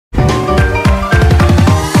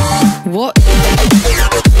What?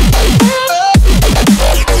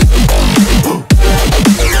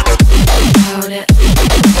 Hold it.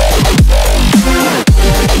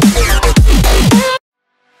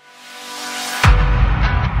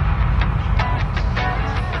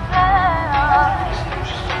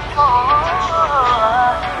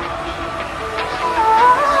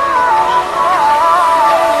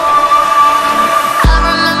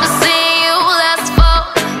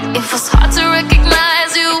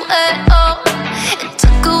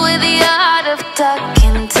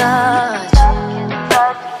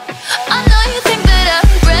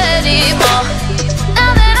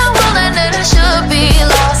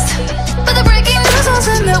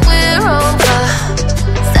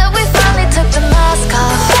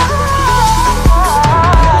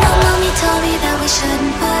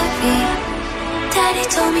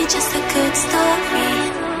 Just a good story.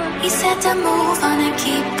 He said to move on and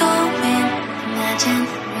keep going. Imagine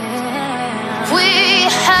we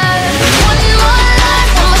had one more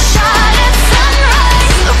life, one more shot at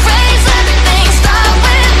sunrise. Erase everything, start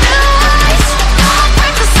with new eyes. Don't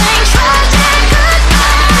break the same tragic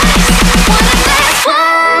goodbyes. What if that's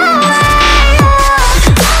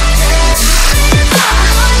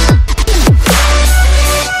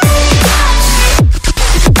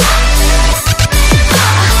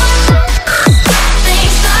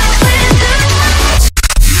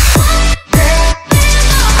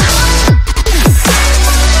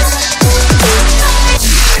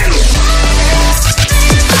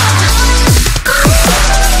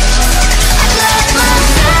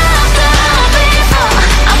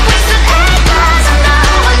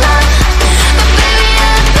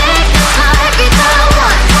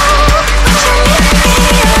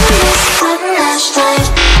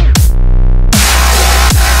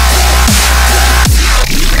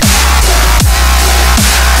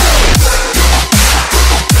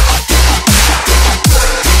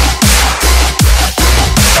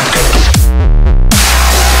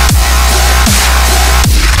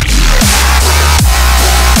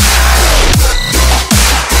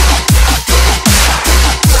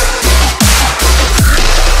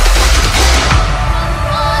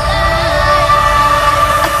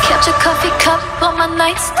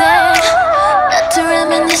nightstand? Not to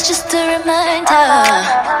reminisce, just a reminder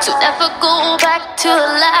to never go back to the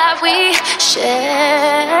life we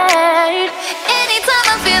shared. Anytime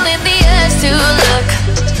I'm feeling the urge to look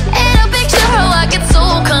at a picture, oh, I get so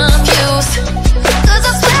confused, 'cause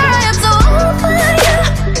I swear I am so over you.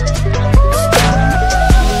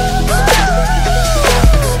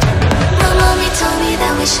 My mommy told me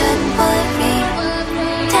that we shouldn't worry.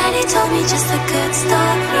 Daddy told me just a good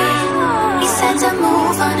story. He said to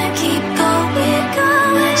move on and keep going.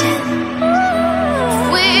 Imagine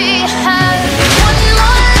we had one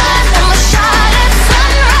more life, one more shot at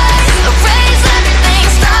sunrise. Erase everything,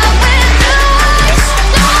 start with new eyes.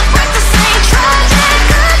 Don't break the same tragic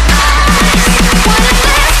goodbyes. What if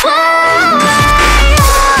that's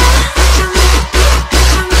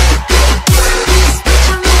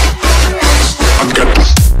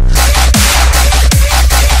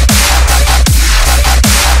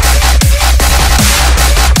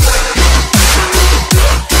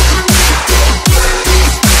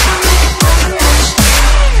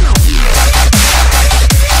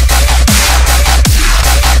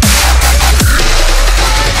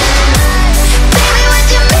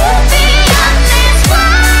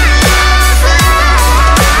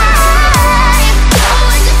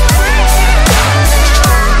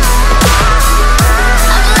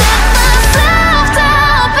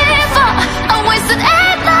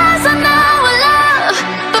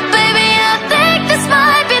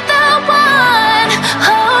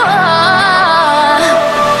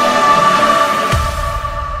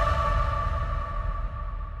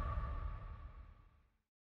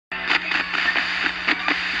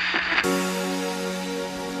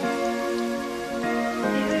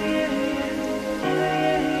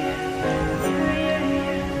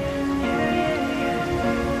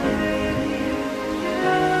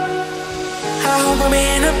I'm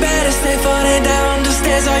in a better state, falling down the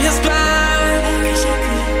stairs on your spine.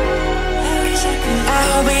 I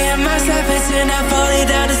hope me and myself is not falling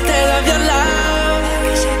down the stairs of your love.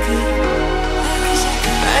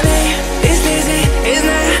 My name is Lizzie, it's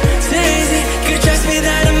not so easy. You trust me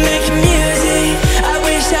that I'm making music. I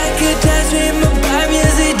wish I could dance with my vibe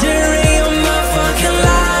music during all my fucking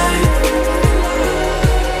life.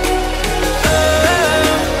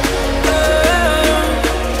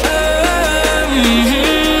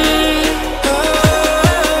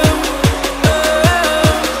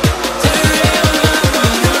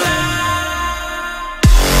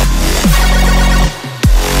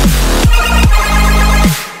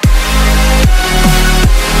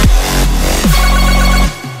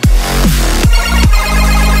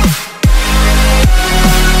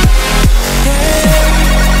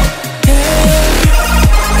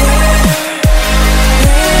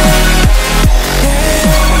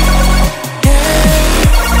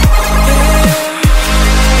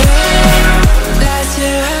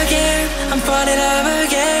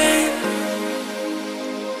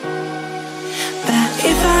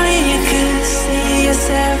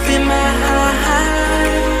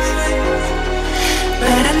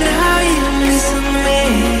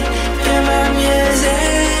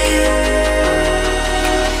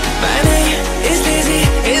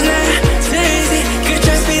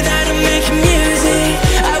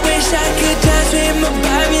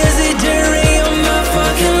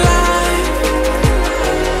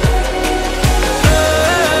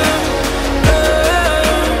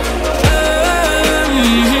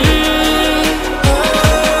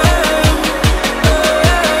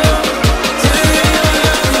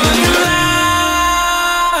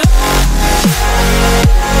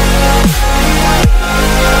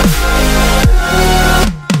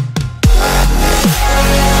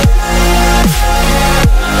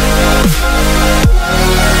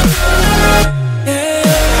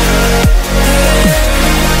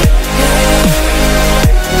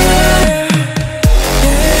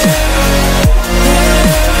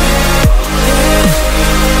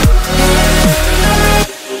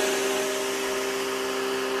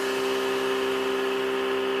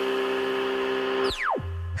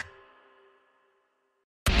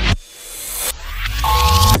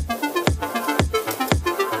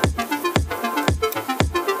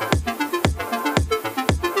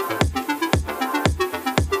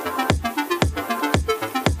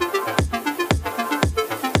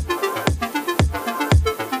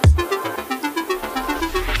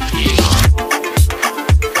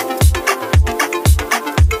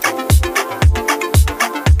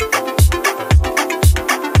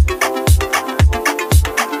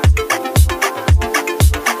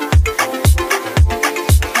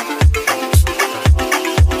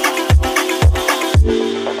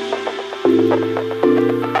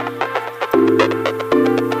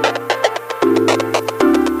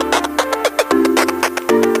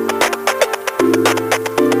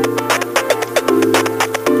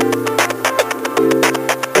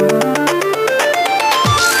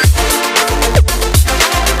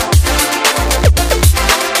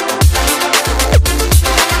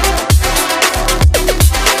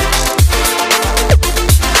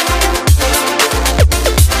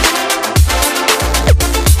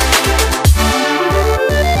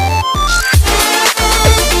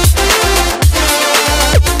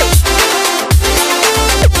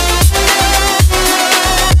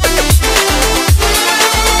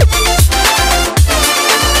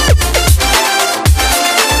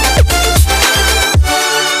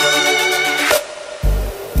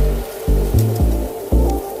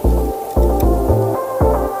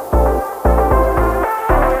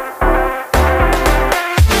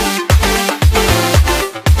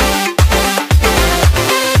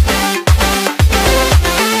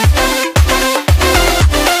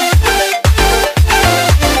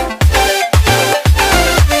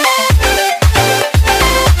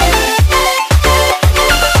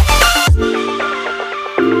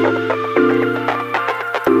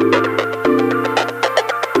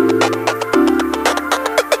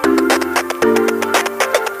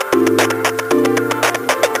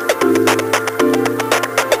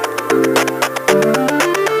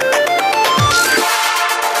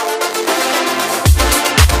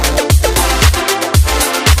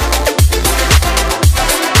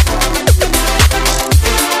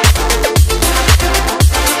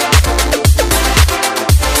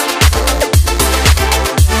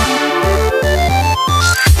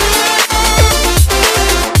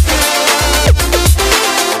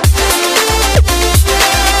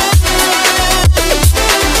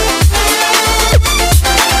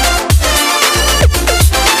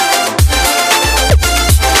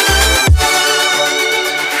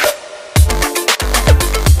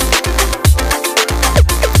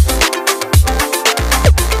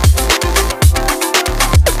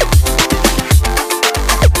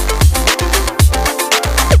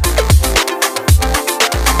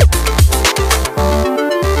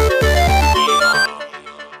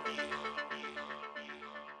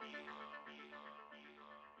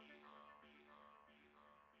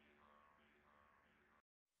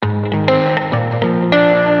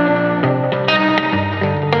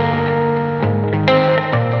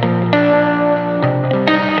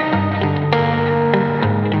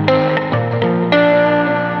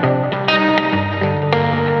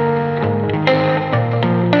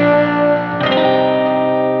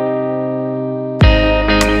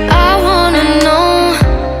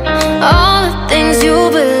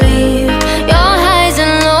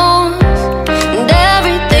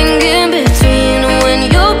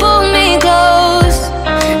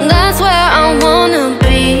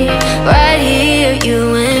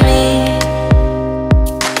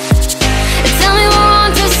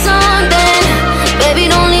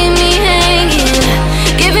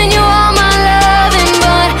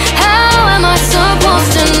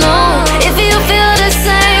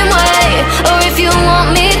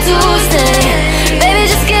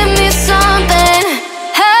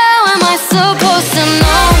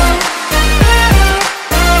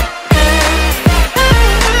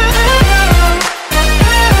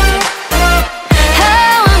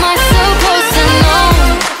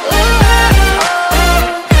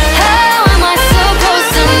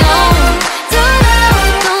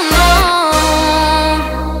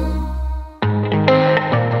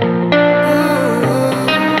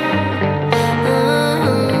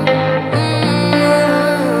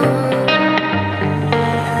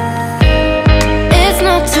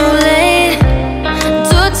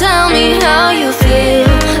 you